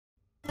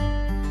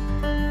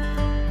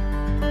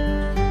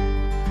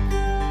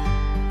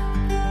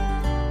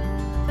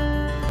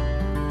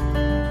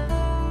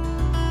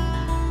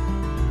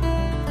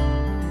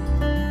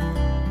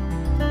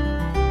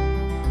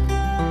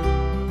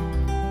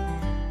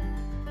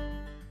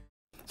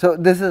So,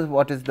 this is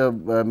what is the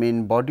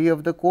main body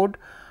of the code,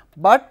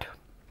 but,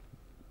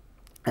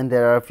 and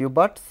there are a few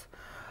buts,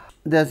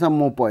 there are some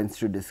more points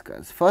to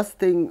discuss. First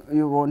thing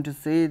you want to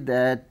say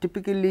that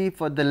typically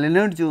for the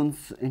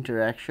Lennard-Jones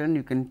interaction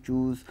you can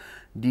choose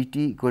dt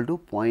equal to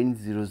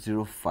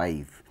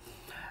 0.005,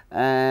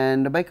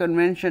 and by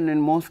convention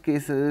in most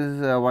cases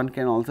one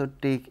can also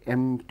take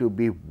m to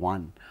be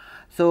 1.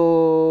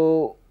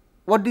 So,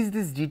 what does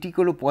this dt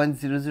equal to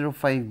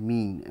 0.005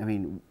 mean? I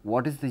mean,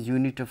 what is the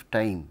unit of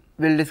time?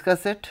 We will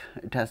discuss it,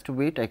 it has to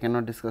wait, I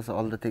cannot discuss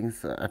all the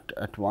things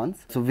at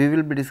once. So, we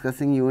will be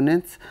discussing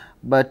units,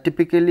 but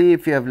typically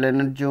if you have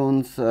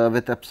Lennard-Jones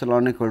with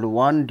epsilon equal to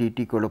 1, dt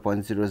equal to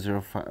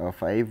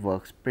 0.005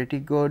 works pretty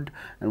good.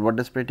 And what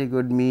does pretty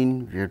good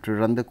mean? We have to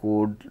run the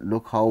code,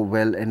 look how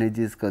well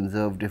energy is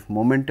conserved, if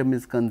momentum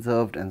is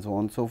conserved, and so on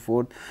and so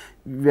forth.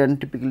 One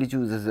typically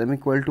chooses m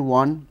equal to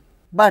 1,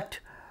 but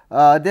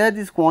there are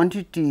these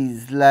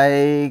quantities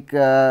like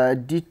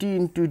dt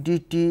into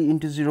dt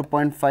into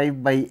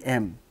 0.5 by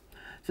m.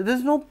 So, there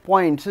is no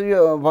point.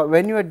 So,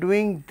 when you are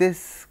doing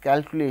this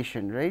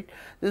calculation, right,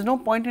 there is no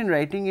point in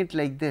writing it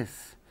like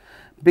this,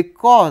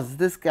 because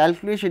this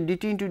calculation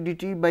dt into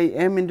dt by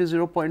m into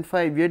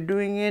 0.5, we are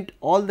doing it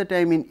all the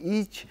time in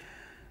each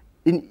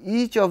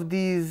of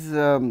these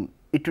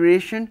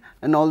iteration,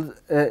 and all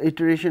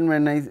iteration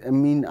when I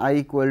mean I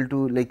equal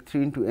to like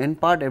 3 into n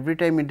part, every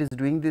time it is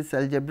doing this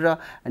algebra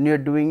and you are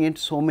doing it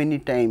so many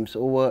times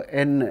over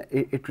n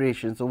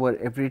iterations over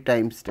every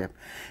time step.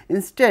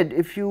 Instead,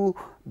 if you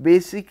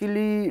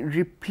basically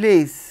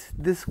replace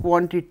this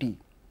quantity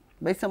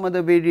by some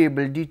other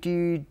variable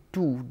dt2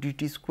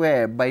 dt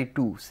square by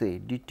 2, say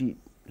dt,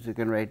 so you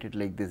can write it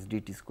like this,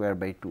 dt square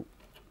by 2.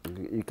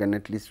 You can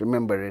at least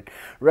remember it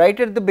right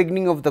at the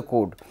beginning of the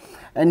code,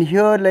 and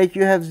here like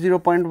you have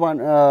 0.1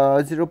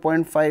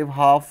 0.5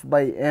 half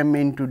by m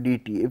into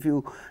dt. If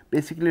you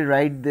basically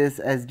write this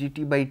as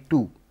dt by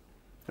 2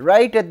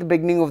 right at the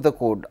beginning of the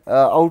code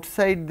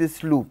outside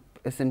this loop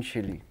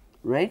essentially,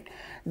 right,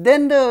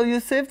 then you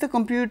save the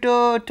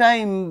computer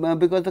time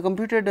because the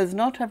computer does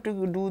not have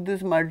to do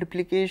this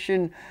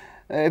multiplication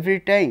every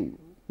time.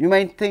 You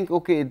might think,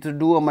 okay, to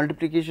do a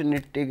multiplication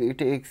it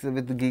takes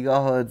with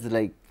gigahertz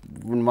like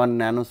 1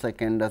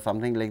 nanosecond or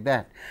something like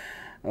that,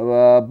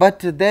 but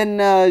then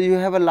you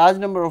have a large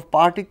number of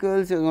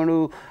particles, you are going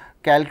to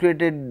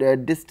calculate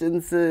it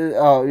distances, you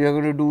are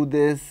going to do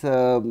this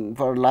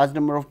for a large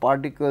number of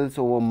particles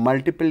over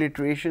multiple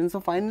iterations. So,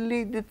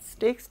 finally, this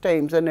takes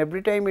times, and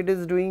every time it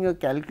is doing a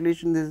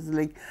calculation, this is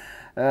like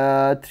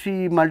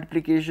 3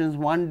 multiplications,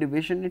 1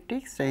 division, it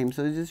takes time.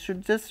 So, you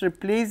should just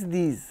replace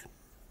these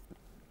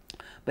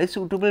by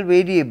suitable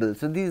variables.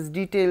 So, these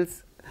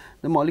details,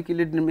 the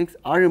molecular dynamics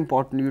are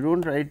important, you do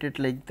not write it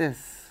like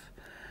this,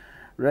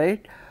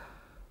 right.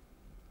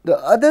 The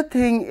other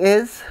thing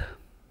is,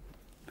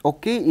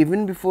 okay,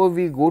 even before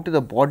we go to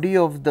the body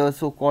of the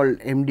so called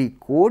MD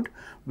code,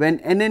 when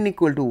n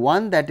equal to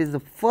 1, that is the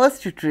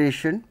first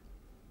iteration,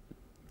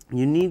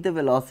 you need the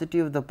velocity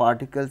of the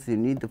particles, you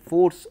need the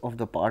force of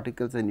the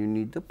particles, and you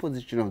need the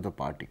position of the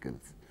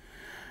particles.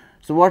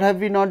 So, what have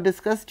we not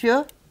discussed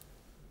here?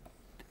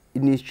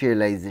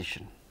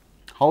 Initialization.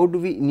 How do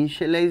we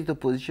initialize the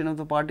position of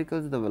the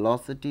particles, the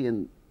velocity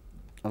and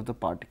of the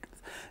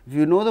particles? If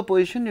you know the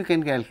position, you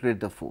can calculate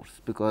the force,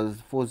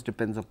 because force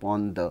depends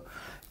upon the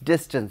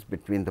distance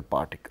between the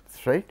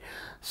particles, right.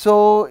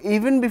 So,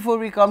 even before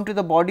we come to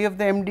the body of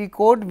the MD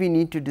code, we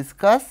need to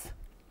discuss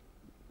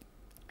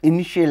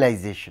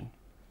initialization,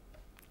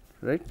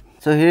 right.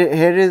 So,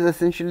 here is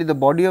essentially the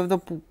body of the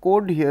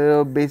code.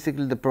 Here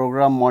basically the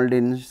program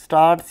modeled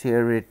starts,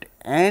 here it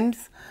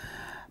ends.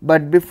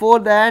 But before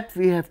that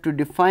we have to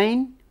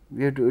define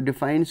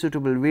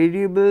suitable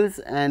variables,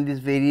 and these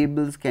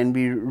variables can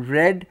be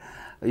read,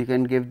 you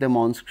can give them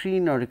on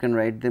screen or you can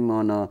write them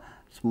on a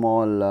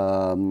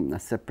small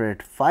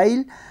separate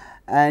file,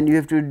 and you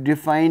have to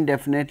define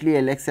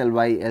definitely Lx,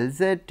 Ly,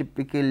 Lz.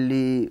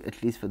 Typically,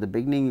 at least for the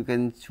beginning, you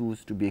can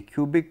choose to be a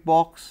cubic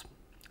box.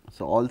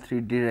 So, all 3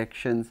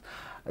 directions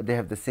they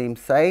have the same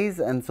size,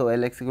 and so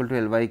Lx equal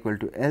to Ly equal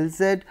to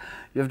Lz.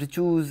 You have to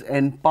choose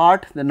n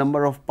part, the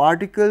number of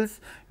particles.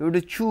 You have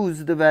to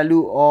choose the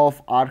value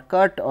of R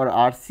cut or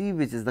Rc,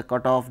 which is the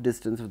cutoff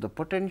distance of the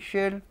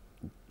potential.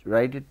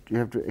 Write it, you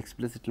have to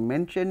explicitly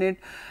mention it,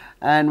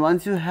 and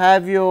once you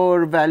have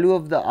your value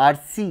of the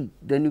Rc,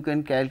 then you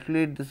can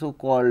calculate the so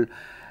called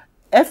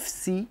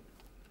Fc,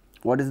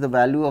 what is the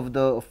value of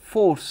the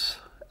force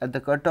at the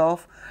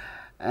cutoff,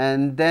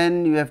 and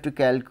then you have to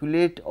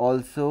calculate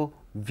also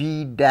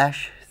V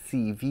dash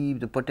C, V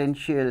the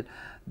potential,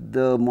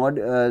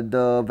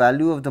 the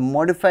value of the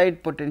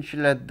modified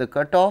potential at the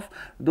cutoff.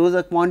 Those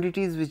are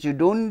quantities which you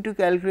do not need to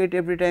calculate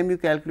every time you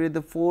calculate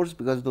the force,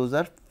 because those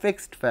are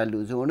fixed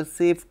values. You want to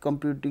save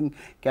computing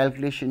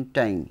calculation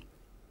time,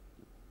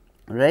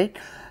 right.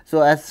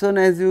 So, as soon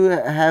as you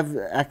have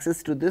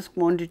access to this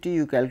quantity,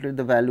 you calculate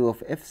the value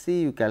of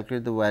Fc, you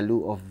calculate the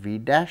value of V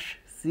dash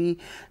C,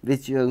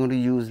 which you are going to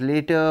use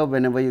later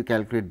whenever you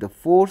calculate the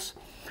force.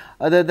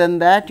 Other than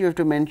that, you have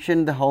to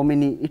mention the how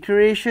many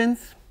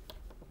iterations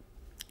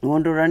you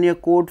want to run your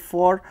code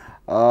for,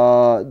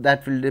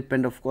 that will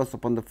depend of course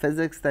upon the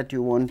physics that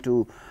you want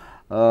to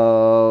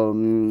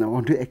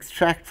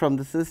extract from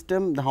the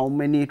system, how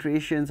many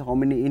iterations, how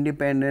many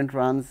independent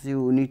runs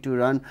you need to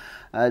run,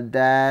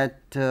 that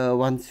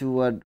once you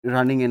are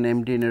running an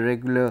MD in a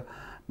regular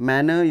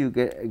manner, you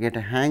get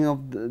a hang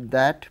of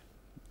that.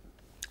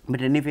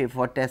 But anyway,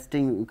 for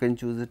testing you can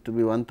choose it to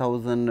be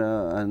 1000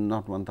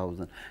 not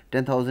 1000,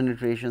 10,000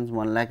 iterations,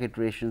 1 lakh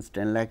iterations,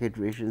 10 lakh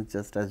iterations,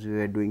 just as we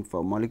were doing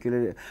for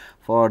molecular,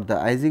 for the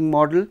Ising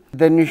model.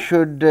 Then you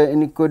should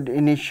could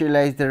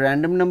initialize the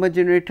random number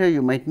generator,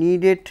 you might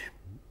need it,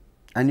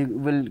 and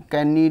you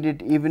can need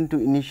it even to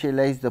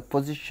initialize the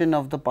position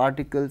of the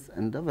particles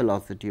and the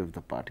velocity of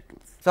the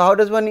particles. So, how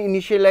does one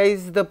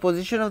initialize the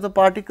position of the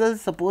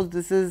particles? Suppose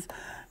this is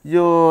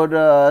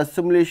your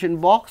simulation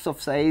box of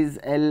size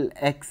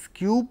Lx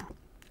cube,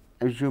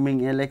 assuming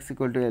Lx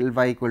equal to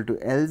Ly equal to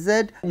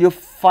Lz. Your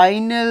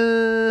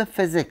final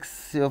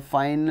physics, your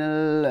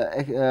final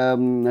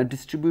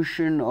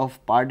distribution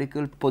of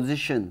particle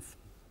positions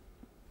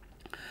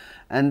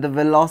and the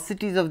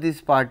velocities of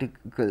these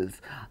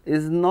particles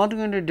is not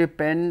going to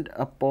depend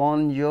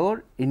upon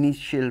your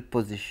initial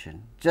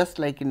position. Just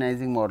like in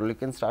Ising model, you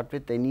can start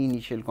with any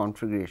initial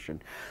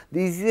configuration. The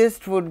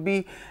easiest would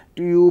be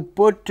to you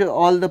put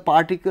all the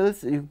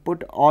particles, you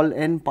put all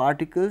n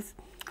particles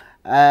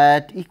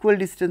at equal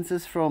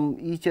distances from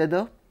each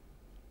other,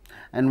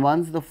 and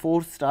once the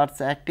force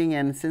starts acting,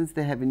 and since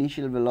they have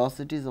initial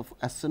velocities of,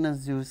 as soon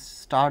as you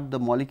start the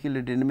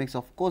molecular dynamics,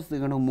 of course they are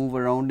going to move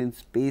around in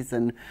space,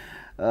 and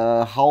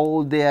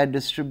how they are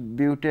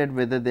distributed,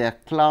 whether they are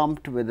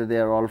clumped, whether they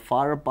are all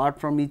far apart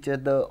from each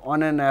other,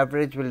 on an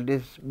average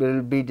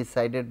will be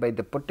decided by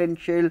the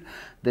potential,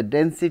 the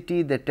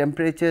density, the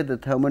temperature, the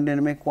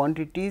thermodynamic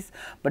quantities.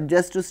 But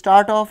just to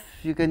start off,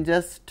 you can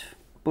just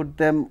put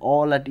them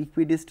all at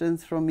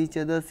equidistance from each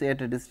other, say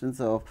at a distance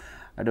of,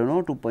 I do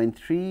not know,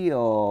 2.3,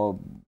 or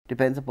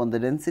depends upon the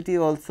density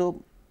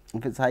also.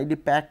 If it is highly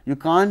packed, you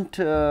can't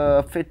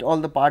fit all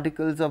the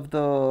particles of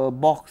the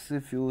box.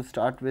 If you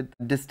start with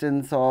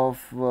distance of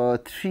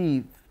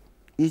 3,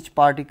 each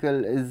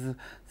particle is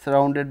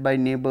surrounded by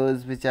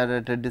neighbors which are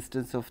at a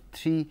distance of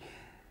 3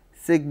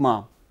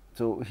 sigma.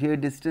 So, here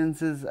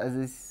distances, as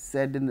I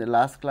said in the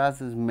last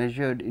class, is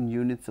measured in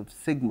units of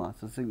sigma.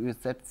 So, you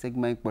set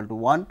sigma equal to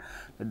 1,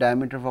 the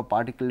diameter of a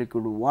particle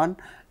equal to 1,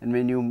 and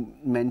when you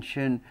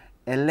mention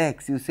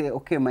Lx, you say,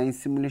 okay, my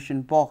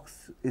simulation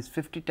box is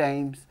 50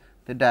 times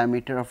the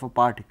diameter of a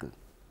particle,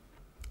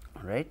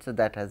 right. So,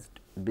 that has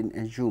been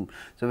assumed.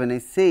 So, when I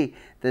say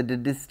that the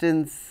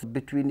distance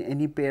between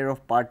any pair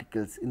of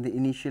particles in the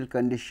initial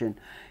condition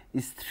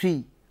is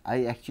 3,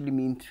 I actually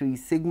mean 3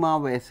 sigma,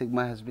 where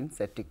sigma has been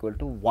set equal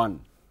to 1.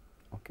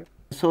 Okay.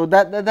 So,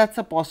 that's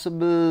a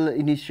possible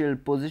initial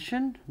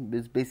position,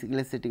 is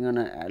basically sitting on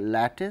a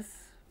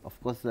lattice.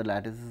 Of course, the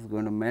lattice is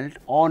going to melt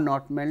or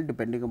not melt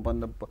depending upon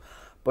the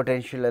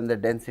potential and the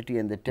density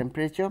and the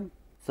temperature.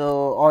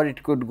 So, or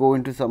it could go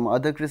into some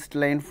other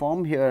crystalline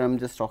form. Here I am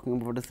just talking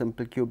about a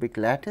simple cubic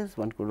lattice.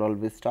 One could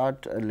always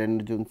start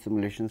Lennard-Jones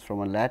simulations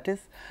from a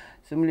lattice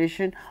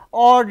simulation,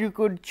 or you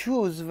could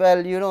choose,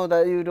 well, you know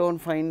that you do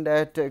not find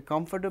that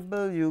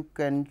comfortable, you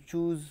can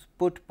choose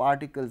put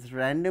particles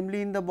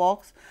randomly in the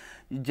box,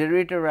 you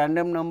generate a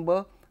random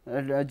number,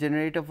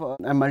 generate of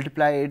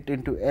multiply it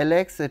into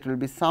Lx, it will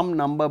be some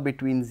number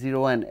between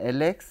 0 and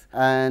Lx,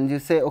 and you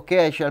say,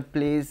 okay, I shall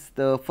place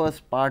the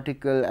first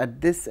particle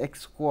at this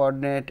x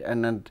coordinate,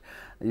 and then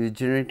you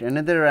generate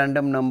another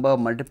random number,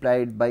 multiply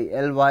it by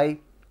Ly,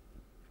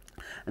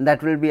 and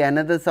that will be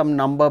another some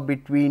number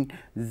between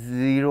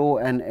 0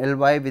 and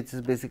Ly, which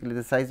is basically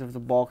the size of the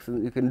box.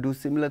 And you can do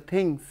similar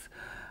things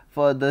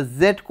for the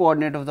z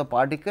coordinate of the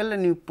particle,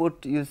 and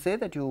you say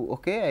that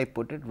okay, I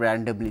put it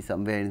randomly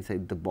somewhere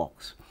inside the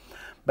box.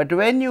 But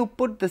when you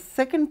put the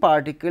second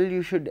particle,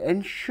 you should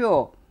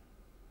ensure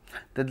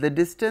that the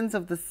distance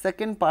of the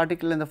second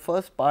particle and the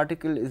first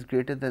particle is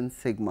greater than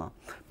sigma,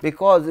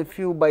 because if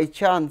you by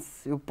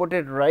chance you put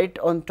it right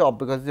on top,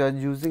 because you are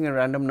using a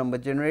random number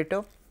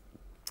generator,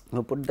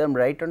 you put them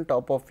right on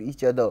top of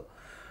each other,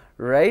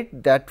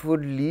 right, that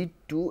would lead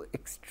to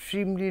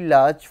extremely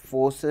large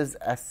forces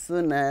as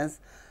soon as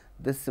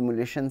the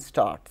simulation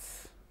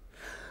starts.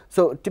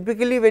 So,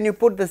 typically when you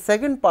put the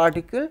second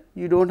particle,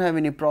 you do not have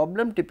any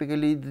problem.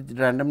 Typically the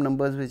random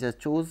numbers which are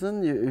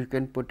chosen, you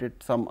can put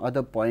it some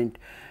other point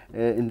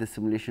in the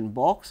simulation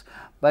box,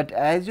 but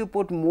as you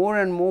put more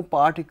and more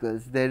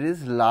particles, there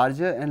is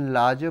larger and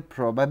larger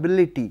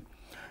probability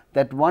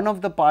that one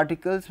of the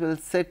particles will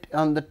sit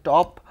on the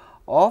top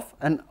of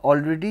an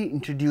already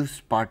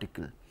introduced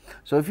particle.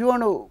 So, if you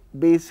want to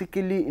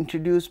basically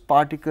introduce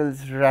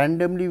particles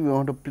randomly, we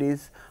want to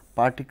place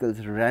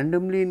particles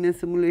randomly in a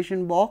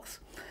simulation box,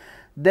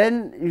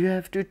 then you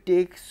have to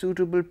take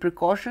suitable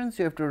precautions.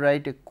 You have to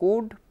write a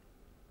code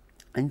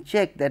and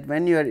check that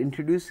when you are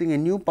introducing a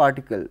new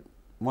particle,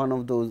 one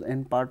of those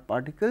n part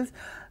particles,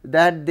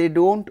 that they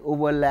do not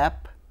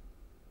overlap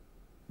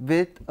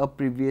with a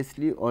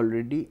previously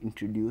already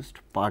introduced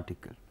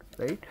particle,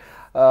 right.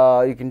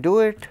 You can do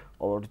it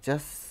or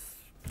just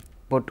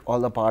put all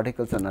the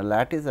particles on a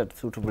lattice at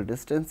suitable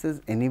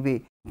distances, anyway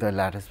the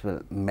lattice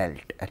will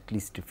melt, at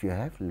least if you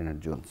have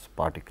Lennard-Jones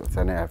particles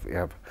and you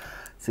have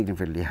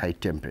significantly high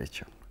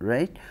temperature,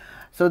 right.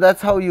 So, that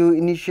is how you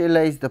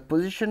initialize the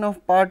position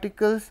of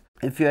particles.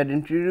 If you are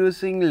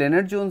introducing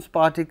Lennard-Jones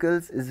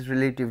particles, is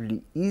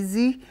relatively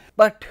easy,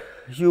 but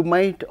you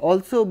might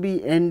also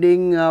be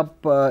ending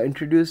up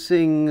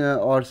introducing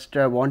or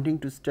wanting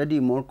to study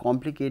more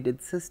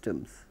complicated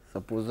systems.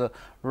 Suppose a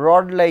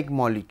rod like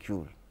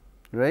molecule,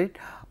 right,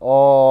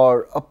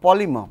 or a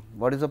polymer.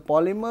 What is a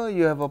polymer?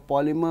 You have a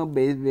polymer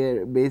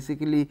where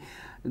basically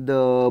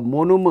the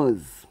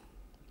monomers,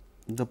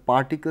 the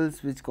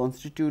particles which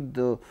constitute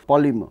the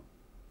polymer,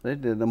 right,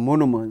 the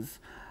monomers,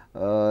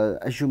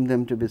 assume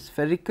them to be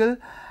spherical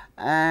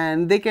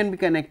and they can be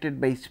connected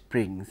by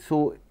springs.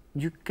 So,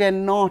 you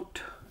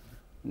cannot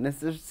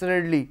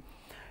necessarily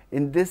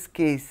in this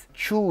case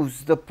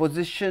choose the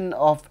position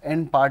of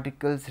n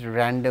particles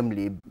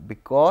randomly,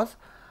 because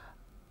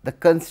the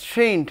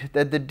constraint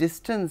that the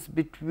distance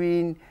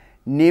between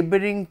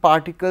neighboring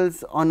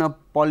particles on a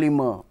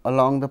polymer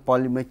along the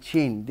polymer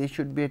chain, they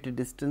should be at a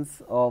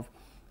distance of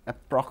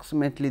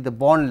approximately the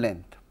bond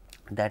length,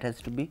 that has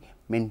to be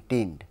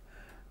maintained,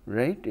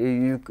 right.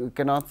 You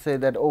cannot say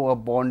that, oh, a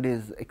bond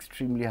is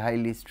extremely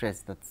highly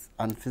stressed, that is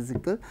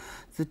unphysical.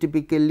 So,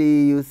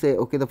 typically you say,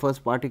 okay, the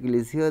first particle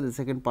is here, the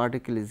second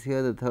particle is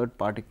here, the third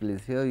particle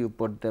is here, you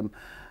put them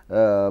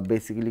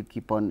basically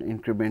keep on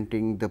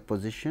incrementing the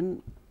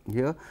position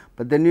here,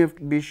 but then you have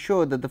to be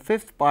sure that the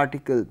fifth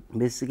particle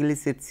basically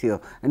sits here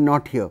and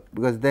not here,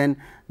 because then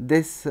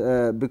this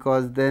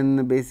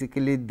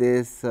basically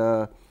this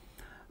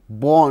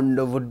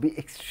bond would be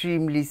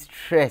extremely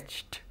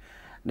stretched,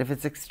 and if it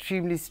is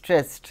extremely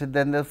stretched,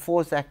 then the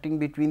force acting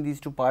between these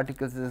two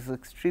particles is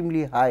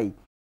extremely high,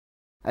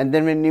 and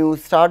then when you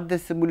start the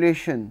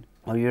simulation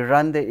or you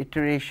run the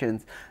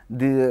iterations,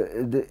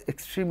 the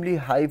extremely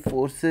high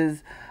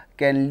forces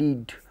can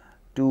lead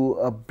to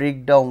a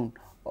breakdown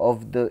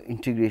of the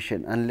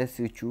integration, unless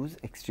you choose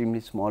extremely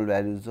small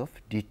values of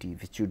dt,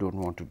 which you do not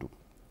want to do,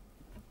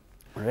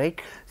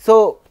 right.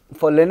 So,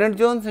 for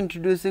Lennard-Jones,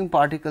 introducing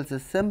particles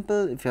is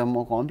simple. If you have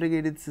more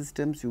complicated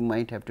systems, you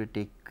might have to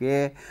take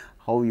care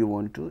how you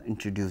want to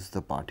introduce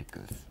the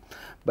particles,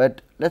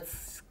 but let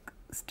us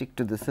stick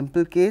to the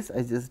simple case.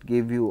 I just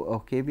gave you a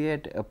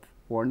caveat, a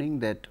warning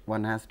that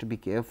one has to be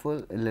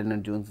careful.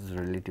 Lennard-Jones is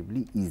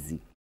relatively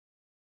easy.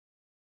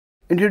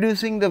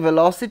 Introducing the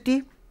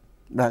velocity.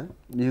 Well,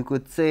 you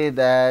could say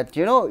that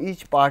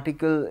each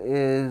particle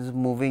is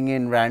moving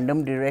in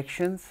random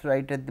directions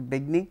right at the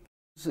beginning.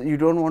 So, you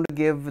do not want to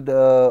give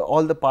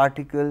all the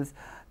particles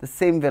the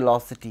same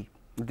velocity,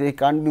 they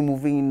can't be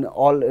moving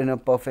in a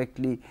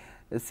perfectly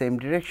same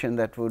direction,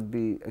 that would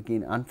be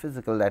again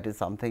unphysical. That is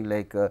something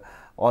like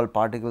all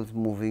particles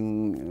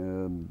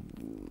moving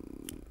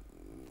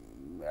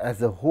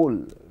as a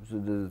whole.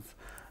 So,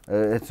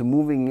 it is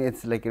moving, it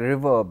is like a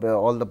river where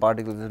all the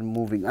particles are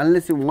moving,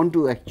 unless you want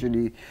to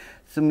actually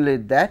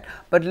simulate that.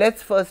 But let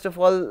us first of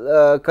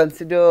all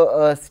consider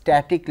a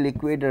static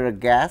liquid or a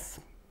gas.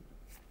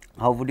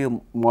 How would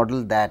you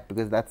model that?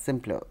 Because that is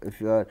simpler. If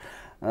you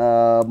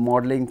are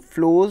modeling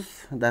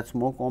flows, that is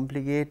more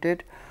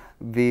complicated.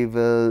 We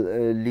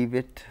will leave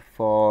it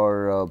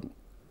for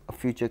a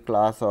future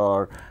class,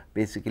 or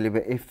basically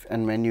if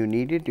and when you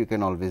need it, you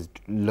can always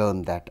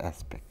learn that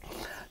aspect.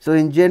 So,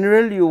 in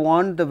general, you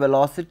want the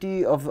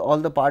velocity of all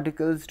the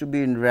particles to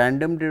be in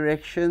random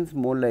directions,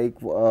 more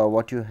like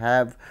what you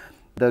have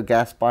the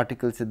gas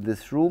particles in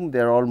this room, they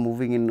are all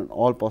moving in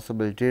all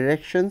possible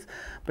directions.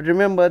 But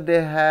remember,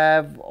 they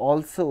have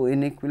also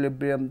in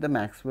equilibrium the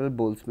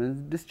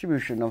Maxwell-Boltzmann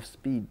distribution of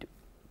speed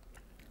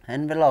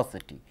and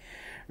velocity,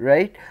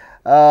 right.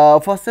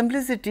 For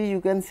simplicity, you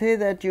can say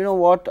that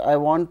what, I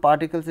want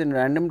particles in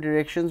random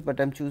directions, but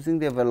I am choosing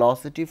their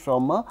velocity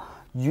from a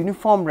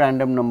uniform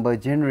random number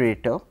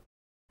generator,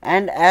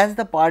 and as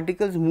the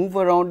particles move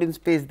around in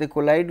space, they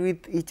collide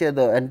with each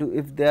other, and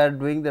if they are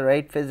doing the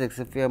right physics,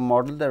 if we have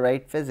modeled the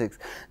right physics,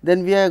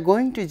 then we are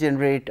going to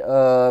generate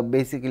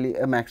basically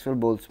a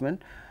Maxwell-Boltzmann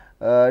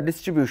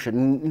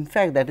distribution. In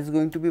fact, that is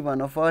going to be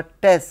one of our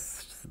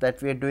tests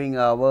that we are doing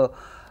our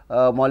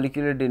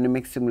molecular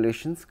dynamics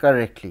simulations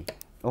correctly.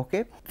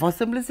 Okay. For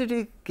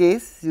simplicity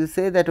case, you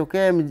say that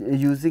okay, I am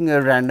using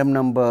a random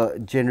number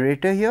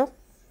generator here,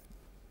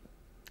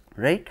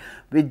 right,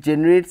 which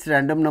generates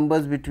random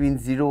numbers between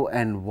 0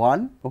 and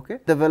 1. Okay.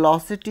 The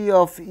velocity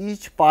of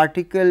each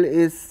particle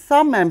is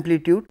some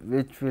amplitude,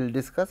 which we will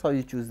discuss how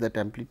you choose that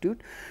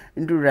amplitude,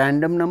 into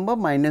random number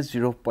minus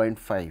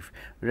 0.5.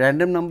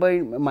 Random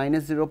number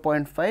minus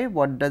 0.5,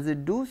 what does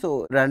it do?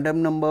 So,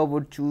 random number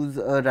would choose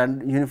a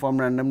uniform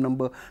random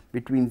number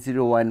between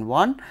 0 and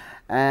 1,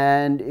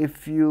 and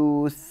if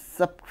you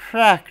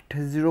subtract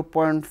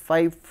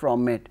 0.5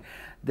 from it,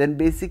 then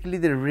basically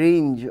the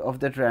range of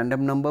that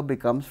random number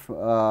becomes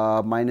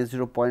minus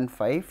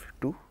 0.5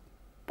 to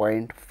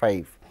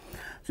 0.5.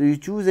 So, you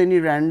choose any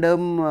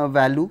random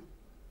value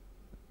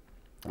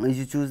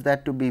You choose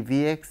that to be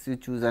Vx, you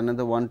choose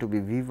another one to be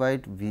Vy,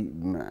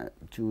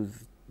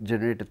 choose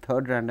generate a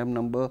third random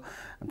number,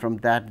 and from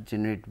that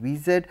generate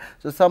Vz.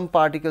 So, some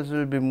particles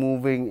will be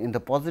moving in the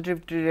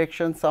positive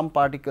direction, some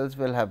particles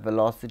will have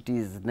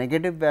velocities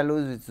negative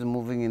values which is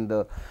moving in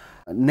the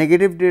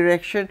negative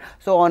direction.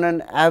 So, on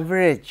an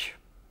average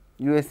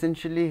you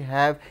essentially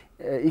have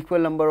equal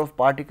number of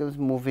particles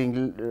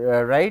moving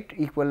right,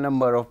 equal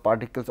number of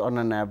particles on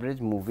an average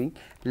moving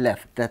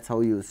left. That is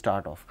how you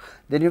start off.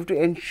 Then you have to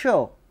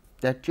ensure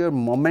that your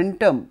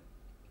momentum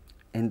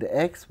in the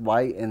x,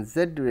 y and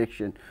z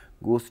direction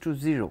goes to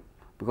 0,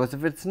 because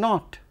if it is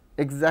not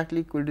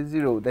exactly equal to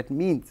 0, that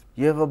means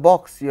you have a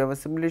box, you have a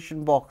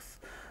simulation box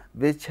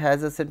which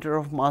has a center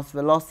of mass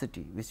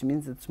velocity, which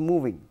means it is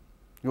moving.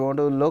 You want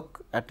to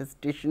look at a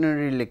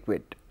stationary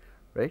liquid,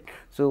 right.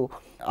 So,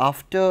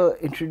 after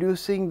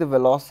introducing the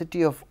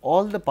velocity of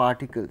all the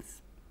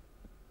particles,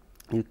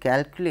 you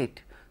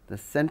calculate the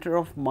center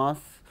of mass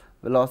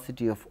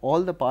velocity of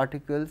all the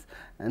particles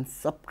and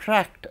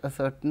subtract a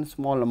certain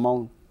small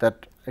amount,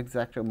 that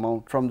exact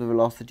amount, from the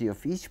velocity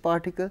of each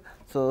particle.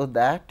 So,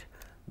 that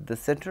the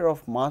center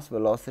of mass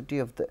velocity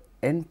of the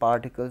n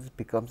particles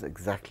becomes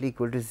exactly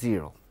equal to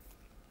 0,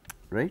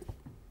 right.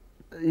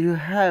 You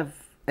have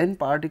n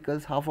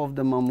particles, half of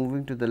them are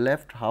moving to the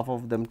left, half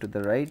of them to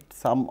the right,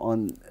 some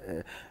on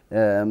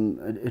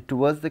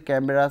towards the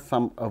camera,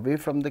 some away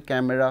from the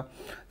camera,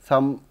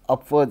 some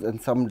upwards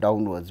and some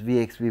downwards,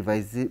 Vx,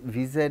 Vy,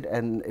 Vz,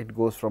 and it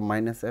goes from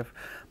minus f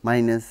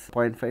minus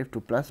 0.5 to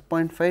plus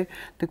 0.5.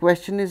 The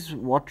question is,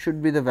 what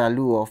should be the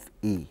value of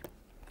A?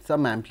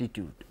 Some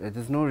amplitude. There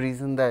is no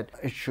reason that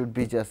it should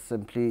be just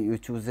simply you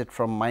choose it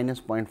from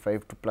minus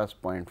 0.5 to plus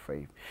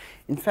 0.5.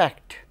 In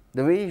fact,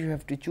 the way you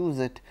have to choose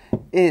it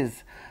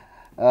is,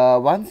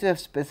 once you have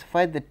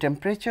specified the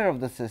temperature of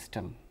the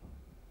system,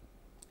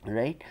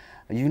 right,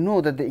 you know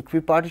that the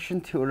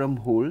equipartition theorem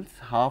holds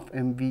half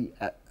mv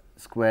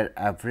square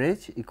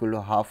average equal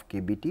to half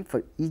kBt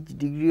for each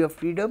degree of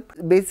freedom.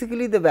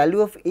 Basically, the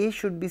value of A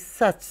should be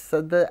such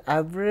that the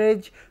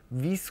average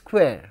v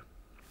square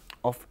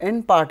of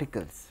n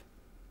particles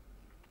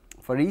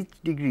for each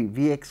degree,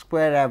 Vx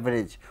square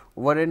average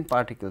over n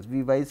particles,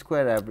 Vy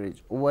square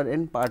average over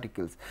n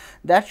particles,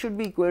 that should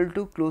be equal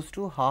to close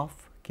to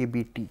half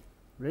kBt,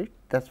 right.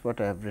 That is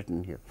what I have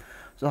written here.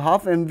 So,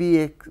 half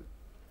mvx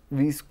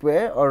v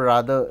square, or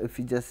rather if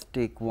you just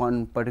take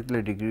one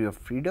particular degree of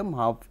freedom,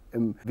 half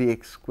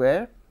mvx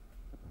square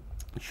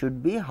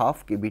should be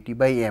half kBt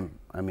by m.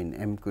 I mean,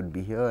 m could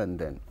be here and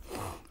then,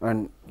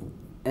 and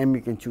m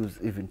you can choose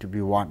even to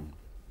be 1.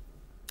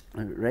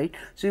 Right.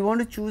 So, you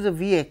want to choose a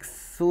Vx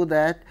so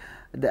that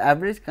the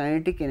average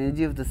kinetic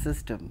energy of the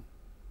system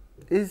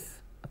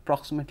is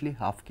approximately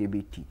half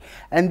kBt,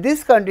 and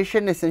this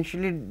condition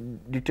essentially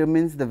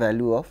determines the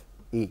value of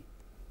A.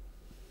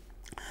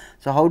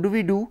 So, how do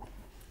we do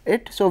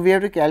it? So, we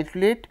have to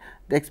calculate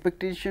the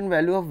expectation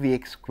value of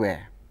Vx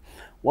square.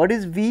 What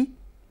is V?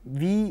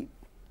 Vx,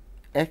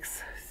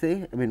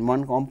 say, I mean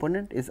one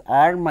component is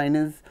r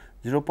minus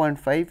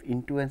 0.5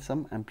 into and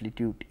some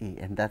amplitude A,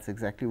 and that is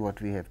exactly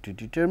what we have to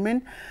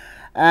determine.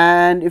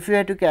 And if you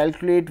had to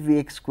calculate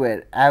Vx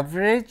square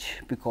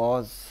average,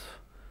 because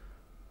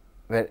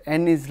where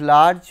n is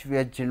large, we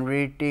are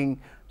generating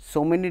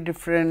so many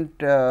different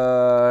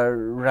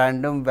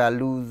random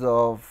values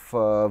of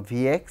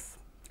Vx,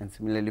 and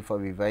similarly for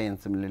Vy and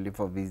similarly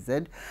for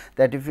Vz,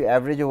 that if you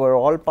average over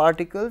all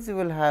particles, you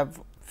will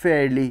have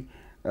fairly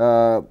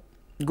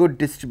good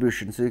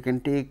distribution. So, you can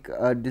take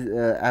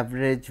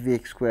average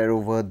Vx square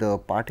over the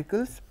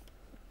particles,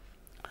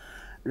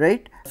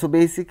 right. So,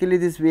 basically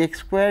this Vx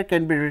square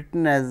can be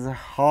written as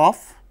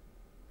half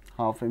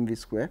mv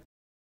square,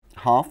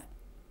 half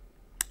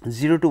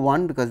 0 to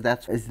 1, because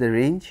that is the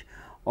range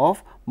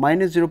of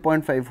minus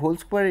 0.5 whole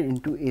square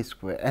into A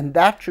square, and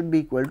that should be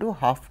equal to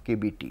half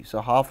kBt. So,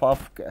 half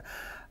of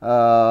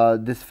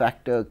this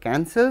factor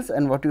cancels,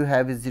 and what you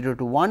have is 0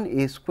 to 1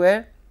 A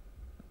square.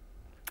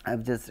 I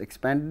have just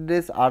expanded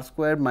this, r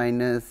square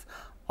minus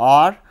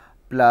r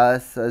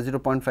plus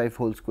 0.5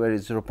 whole square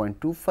is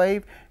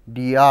 0.25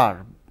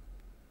 dr.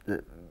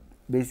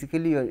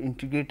 Basically, you are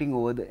integrating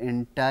over the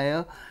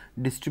entire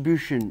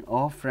distribution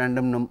of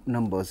random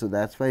numbers. So,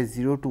 that is why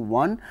 0 to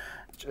 1,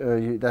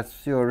 that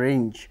is your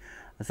range.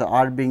 So,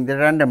 r being the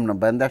random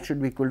number, and that should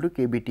be equal to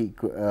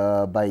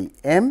kBt by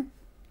m,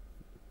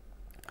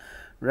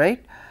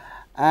 right.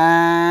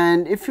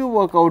 And if you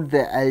work out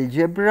the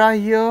algebra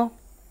here,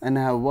 and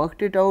I have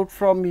worked it out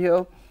from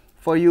here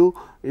for you,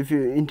 if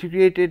you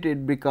integrate it,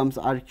 it becomes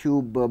r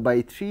cube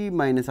by 3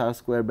 minus r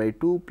square by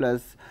 2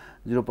 plus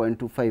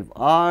 0.25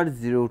 r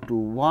 0 to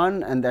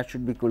 1, and that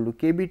should be equal to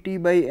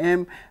kBt by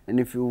m. And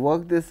if you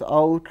work this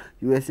out,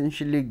 you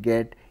essentially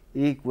get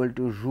A equal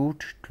to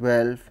root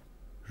 12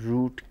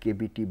 root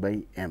kBt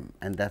by m,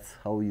 and that is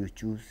how you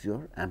choose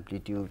your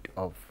amplitude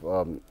of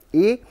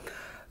A.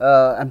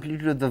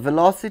 Amplitude of the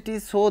velocity,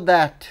 so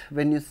that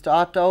when you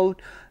start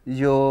out,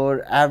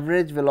 your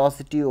average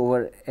velocity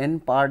over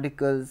n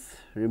particles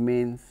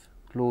remains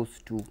close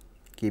to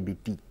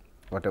kBt.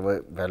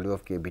 whatever value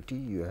of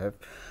kBt you have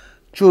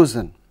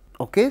chosen.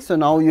 Okay, so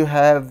now you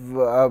have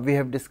we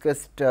have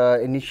discussed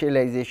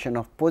initialization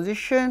of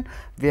position,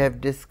 we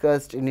have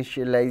discussed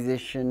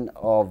initialization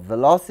of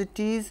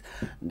velocities.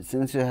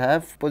 Since you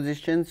have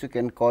positions, you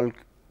can call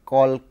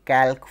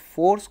calc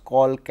force,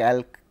 call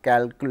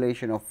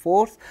calculation of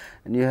force,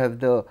 and you have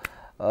the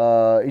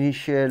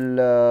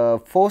initial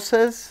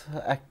forces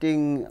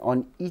acting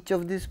on each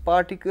of these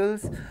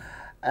particles,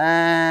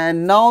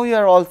 and now you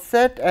are all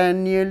set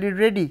and nearly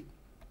ready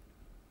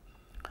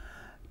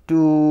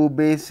to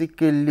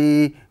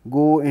basically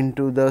go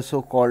into the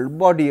so called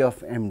body of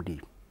MD,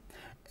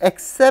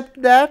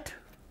 except that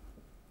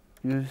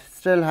you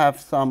still have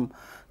some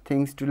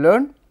things to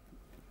learn,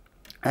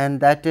 and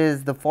that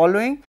is the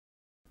following.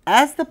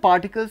 As the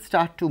particles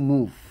start to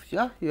move,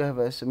 you have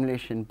a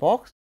simulation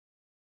box,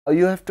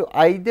 you have to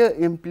either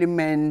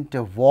implement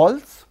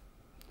walls,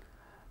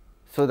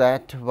 so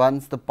that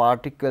once the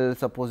particle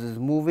suppose is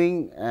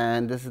moving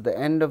and this is the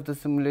end of the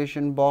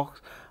simulation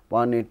box,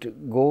 when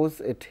it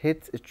goes, it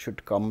hits, it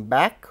should come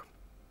back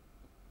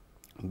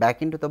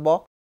into the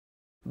box.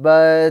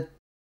 But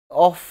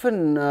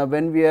often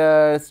when we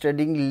are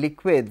studying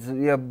liquids,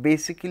 we are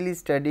basically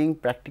studying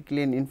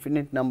practically an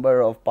infinite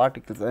number of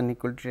particles, n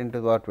equal to 10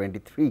 to the power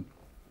 23.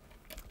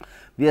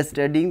 We are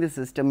studying the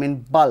system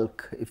in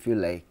bulk, if you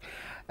like,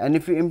 and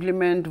if you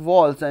implement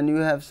walls and you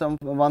have some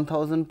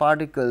 1000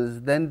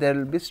 particles, then there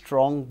will be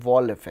strong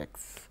wall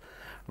effects.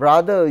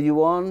 Rather, you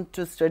want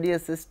to study a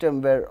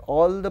system where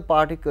all the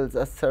particles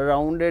are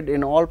surrounded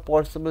in all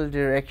possible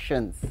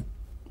directions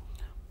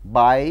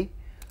by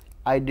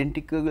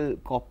identical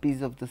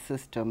copies of the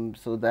system,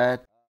 so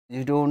that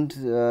you do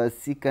not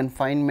see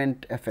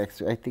confinement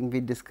effects. I think we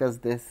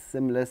discussed this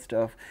similar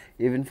stuff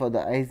even for the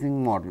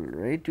Ising model,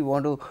 right. You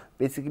want to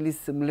basically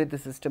simulate the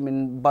system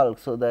in bulk,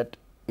 so that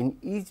in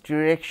each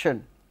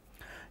direction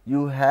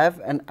you have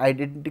an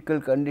identical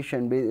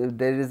condition.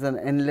 There is an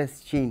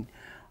endless chain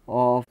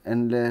of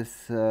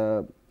endless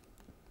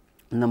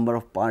number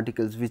of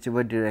particles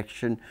whichever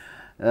direction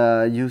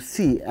you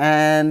see,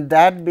 and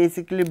that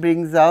basically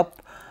brings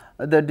up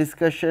the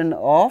discussion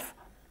of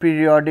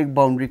periodic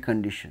boundary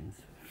conditions,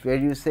 where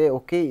you say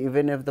okay,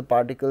 even if the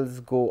particles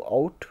go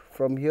out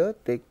from here,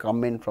 they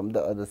come in from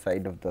the other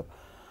side of the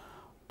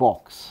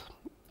box,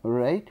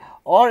 right.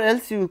 Or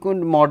else you could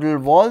model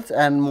walls,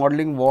 and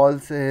modeling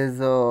walls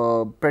is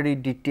a pretty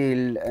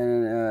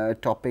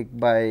detailed topic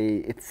by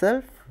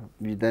itself.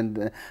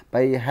 Then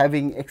by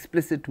having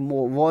explicit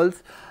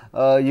walls,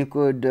 you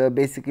could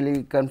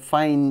basically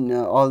confine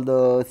all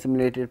the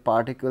simulated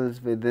particles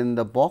within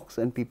the box,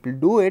 and people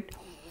do it.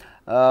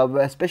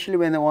 Especially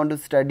when they want to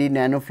study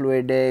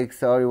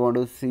nanofluidics, or you want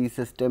to see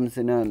systems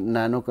in a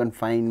nano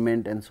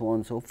confinement and so on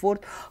and so forth.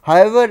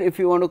 However, if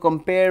you want to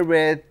compare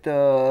with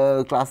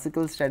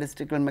classical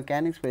statistical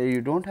mechanics, where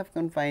you do not have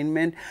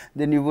confinement,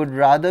 then you would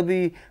rather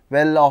be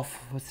well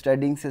off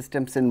studying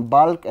systems in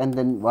bulk, and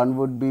then one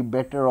would be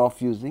better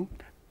off using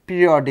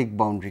periodic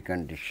boundary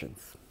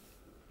conditions.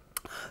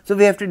 So,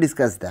 we have to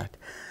discuss that.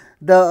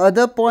 The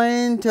other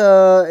point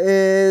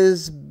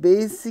is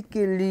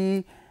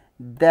basically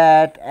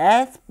that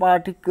as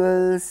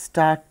particles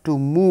start to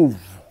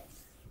move,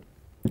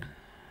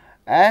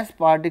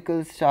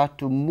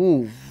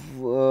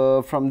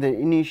 from their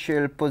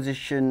initial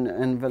position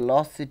and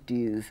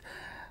velocities,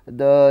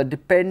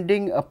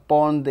 depending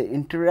upon the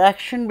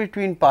interaction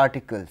between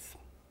particles,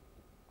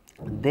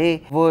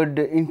 they would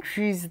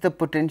increase the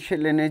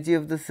potential energy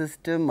of the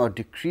system or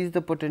decrease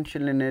the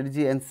potential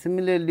energy, and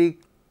similarly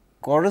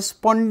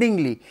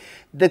correspondingly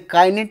the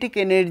kinetic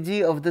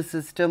energy of the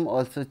system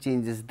also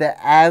changes. The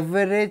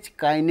average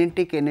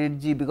kinetic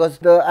energy, because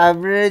the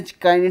average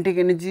kinetic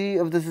energy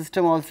of the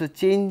system also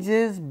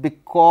changes,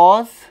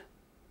 because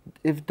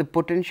if the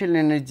potential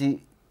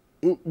energy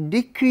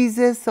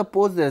decreases,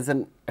 suppose there is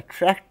an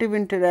attractive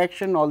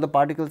interaction, all the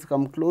particles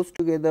come close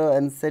together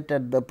and sit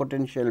at the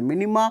potential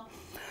minima,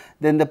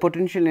 then the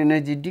potential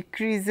energy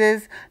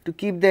decreases. To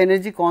keep the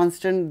energy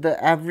constant,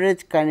 the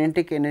average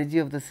kinetic energy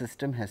of the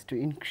system has to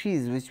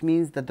increase, which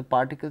means that the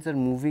particles are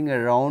moving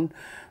around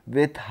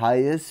with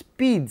higher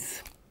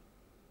speeds,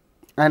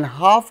 and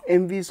half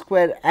mv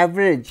square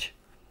average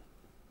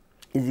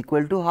is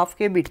equal to half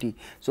kBt.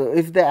 So,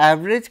 if the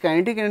average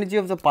kinetic energy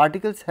of the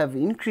particles have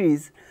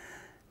increased,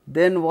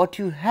 then what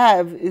you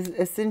have is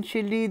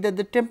essentially that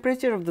the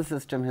temperature of the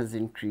system has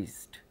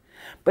increased.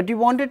 But you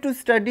wanted to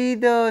study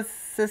the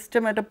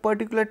system at a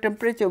particular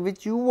temperature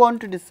which you want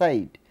to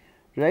decide,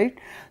 right.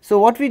 So,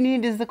 what we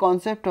need is the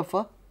concept of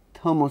a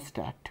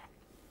thermostat.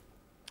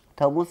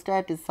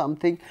 Thermostat is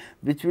something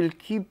which will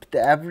keep the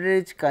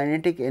average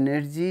kinetic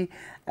energy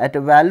at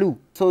a value,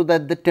 so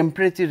that the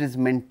temperature is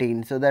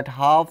maintained. So, that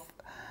half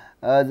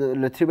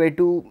 3 by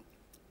 2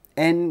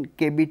 n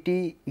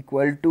kBt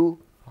equal to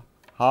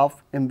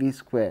half mv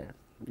square,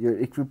 your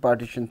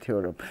equipartition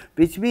theorem,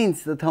 which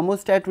means the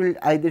thermostat will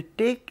either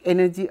take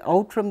energy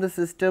out from the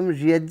system,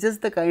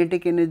 readjust the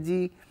kinetic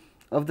energy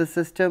of the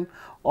system,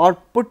 or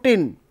put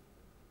in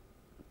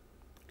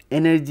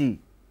energy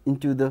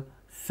into the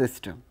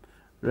system,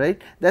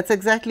 right. That is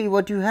exactly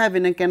what you have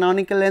in a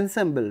canonical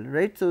ensemble,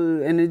 right. So,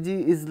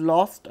 energy is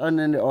lost or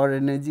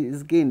energy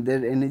is gained,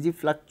 there are energy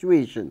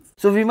fluctuations.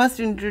 So, we must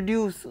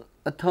introduce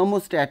a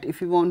thermostat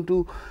if you want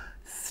to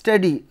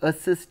study a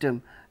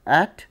system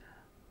at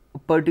a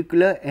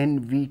particular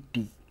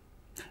NVT.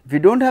 If you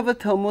do not have a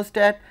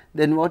thermostat,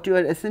 then what you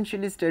are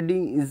essentially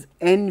studying is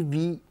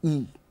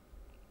NVE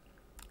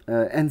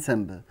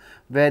ensemble,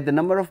 where the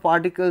number of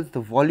particles, the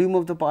volume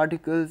of the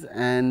particles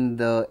and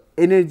the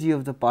energy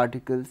of the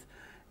particles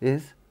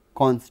is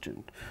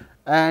constant,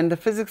 and the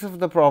physics of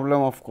the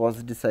problem of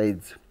course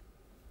decides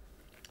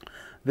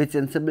which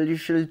ensemble you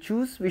shall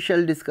choose. We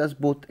shall discuss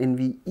both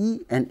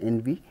NVE and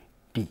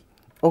NVT.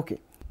 Okay.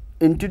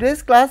 In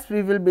today's class,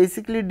 we will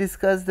basically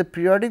discuss the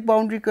periodic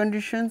boundary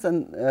conditions,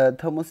 and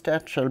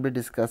thermostat shall be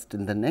discussed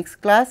in the next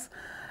class.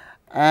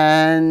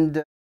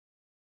 And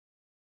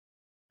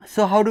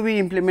so, how do we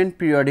implement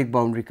periodic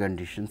boundary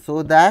conditions?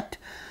 Why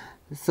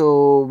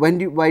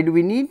do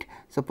we need?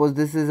 Suppose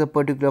this is a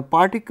particular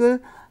particle,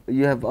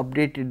 you have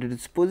updated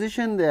its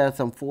position, there are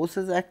some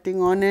forces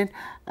acting on it,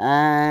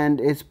 and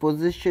its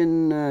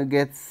position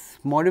gets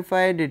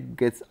modified, it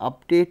gets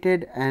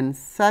updated, and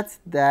such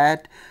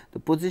that the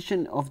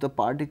position of the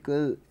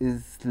particle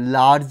is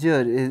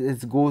larger,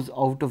 it goes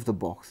out of the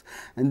box,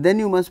 and then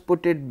you must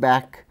put it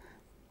back.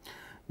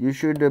 You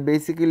should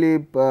basically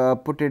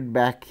put it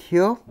back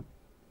here,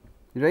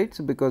 right.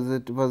 So, because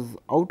it was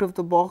out of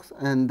the box,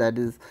 and that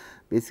is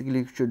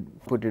basically should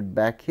put it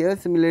back here.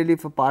 Similarly,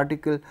 if a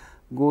particle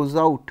goes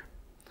out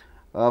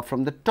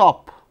from the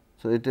top,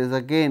 so it is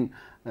again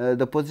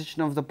the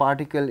position of the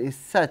particle is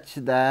such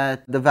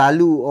that the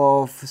value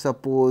of,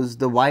 suppose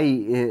the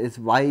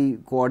y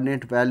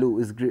coordinate value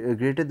is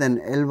greater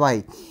than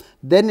Ly,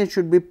 then it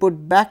should be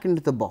put back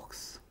into the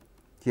box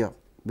here,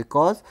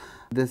 because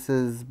this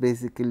is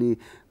basically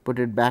put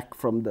it back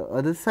from the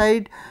other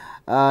side.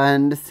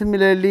 And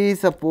similarly,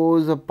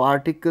 suppose a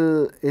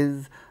particle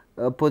is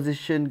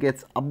position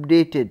gets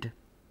updated,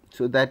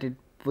 so that it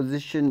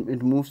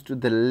moves to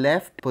the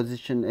left,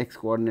 position x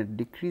coordinate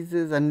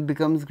decreases and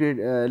becomes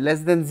less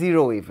than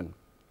 0 even.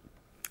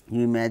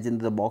 You imagine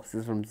the box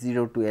is from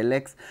 0 to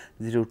Lx,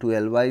 0 to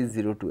Ly,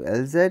 0 to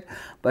Lz,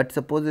 but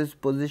suppose its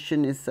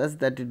position is such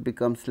that it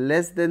becomes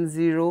less than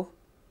 0.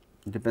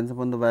 It depends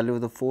upon the value of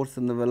the force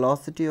and the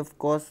velocity, of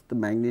course, the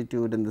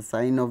magnitude and the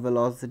sign of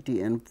velocity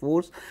and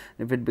force.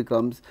 If it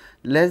becomes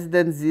less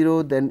than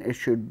 0, then it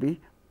should be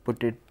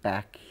put it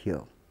back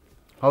here.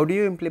 How do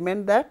you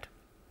implement that?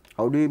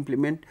 How do you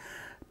implement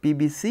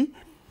PBC?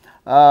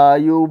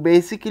 You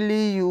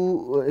basically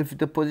if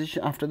the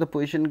position, after the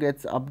position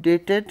gets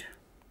updated,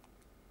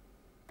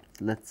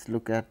 let us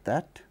look at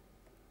that.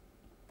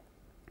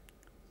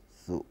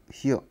 So,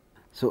 here.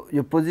 So,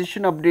 your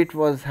position update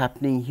was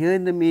happening here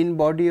in the main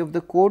body of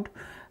the code,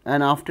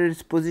 and after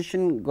its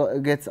position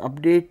gets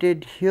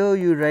updated, here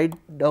you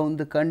write down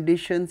the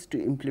conditions to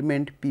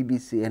implement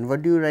PBC. And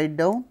what do you write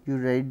down? You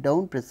write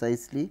down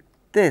precisely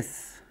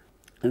this.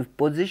 If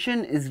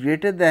position is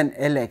greater than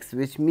Lx,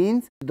 which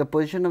means the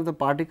position of the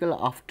particle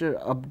after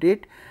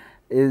update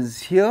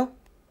is here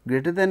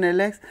greater than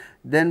Lx,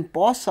 then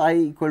pos I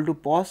equal to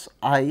pos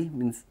I,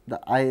 means the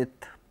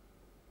ith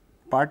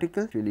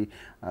particle. Actually,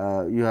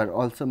 you are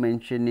also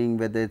mentioning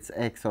whether it is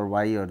x or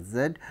y or z,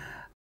 it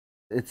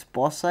is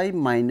pos I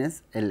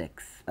minus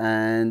Lx.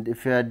 And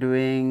if you are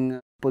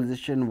doing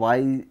position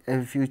y,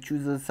 if you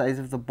choose the size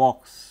of the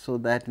box, so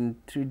that in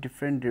 3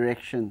 different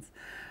directions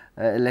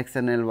Lx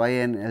and Ly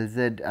and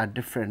Lz are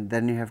different,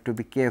 then you have to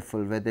be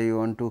careful whether you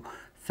want to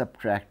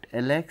subtract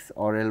Lx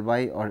or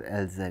Ly or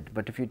Lz.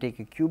 But if you take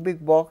a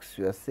cubic box,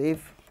 you are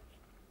safe.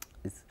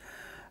 It's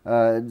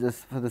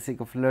just for the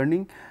sake of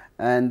learning,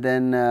 and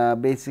then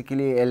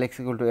basically Lx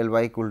equal to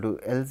Ly equal to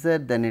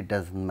Lz, then it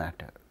does not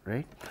matter,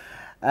 right.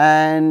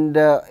 And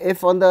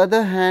if on the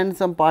other hand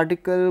some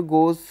particle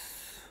goes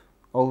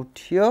out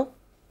here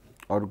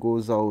or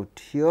goes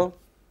out here,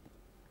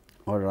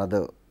 or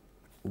rather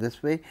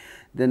this way,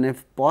 then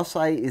if pos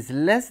I is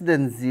less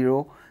than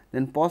 0,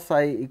 then pos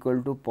I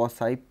equal to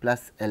pos I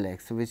plus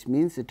Lx. which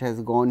means it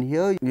has gone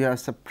here, you are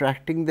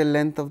subtracting the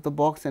length of the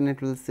box and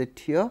it will sit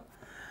here,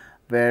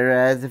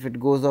 whereas if it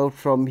goes out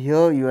from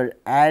here, you are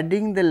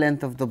adding the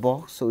length of the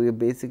box. So, you are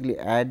basically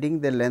adding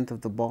the length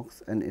of the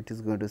box and it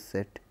is going to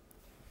sit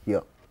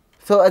here.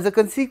 So, as a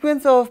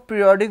consequence of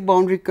periodic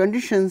boundary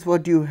conditions,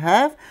 what you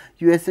have?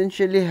 You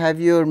essentially have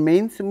your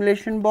main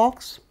simulation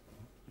box,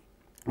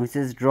 which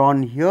is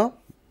drawn here,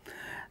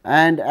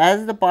 and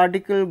as the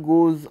particle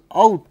goes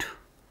out,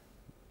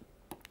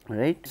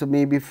 right. So,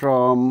 maybe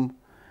from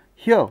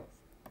here,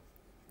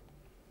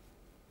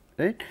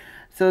 right.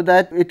 So,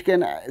 that it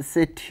can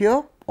sit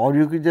here, or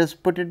you could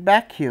just put it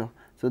back here.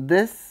 So,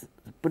 this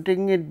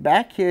putting it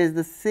back here is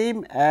the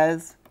same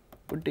as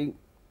putting,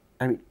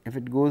 I mean, if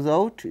it goes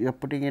out, you are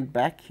putting it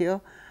back here.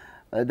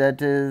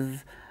 That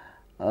is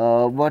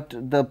what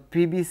the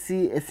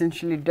PBC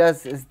essentially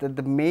does, is that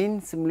the main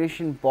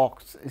simulation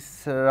box is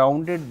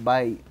surrounded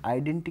by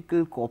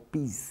identical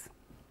copies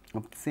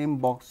of the same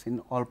box in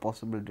all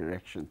possible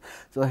directions.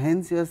 So,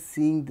 hence you are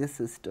seeing this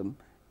system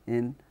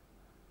in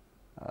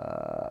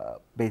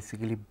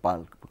basically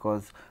bulk,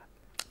 because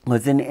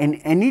in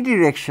any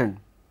direction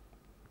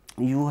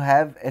you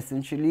have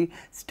essentially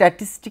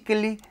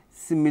statistically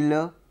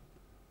similar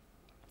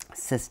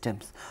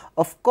systems.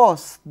 Of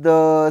course,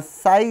 the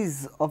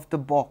size of the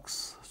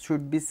box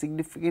should be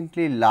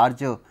significantly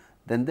larger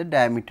than the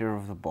diameter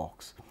of the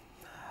box,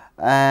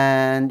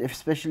 and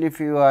especially if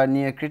you are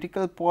near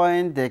critical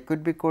point, there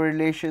could be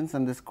correlations,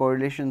 and these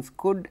correlations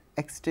could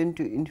extend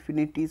to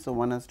infinity. So,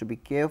 one has to be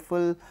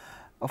careful,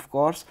 of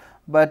course,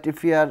 but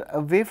if you are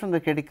away from the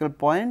critical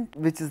point,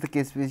 which is the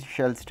case we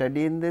shall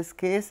study in this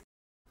case,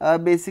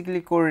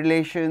 basically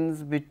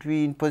correlations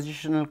between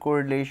positional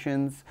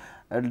correlations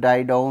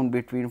die down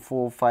between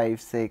 4,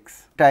 5,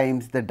 6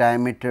 times the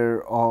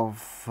diameter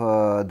of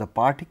the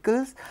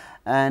particles,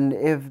 and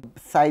if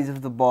size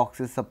of the box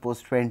is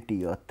suppose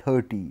 20 or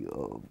 30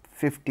 or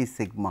 50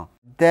 sigma,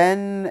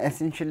 then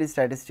essentially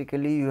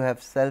statistically you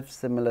have self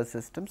similar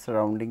system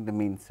surrounding the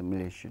mean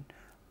simulation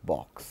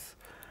box.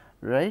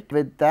 Right.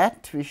 With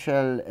that, we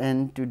shall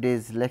end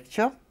today's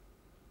lecture,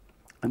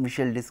 and we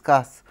shall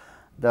discuss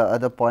the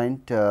other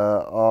point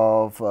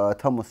of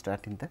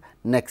thermostat in the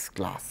next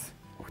class.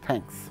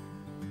 Thanks.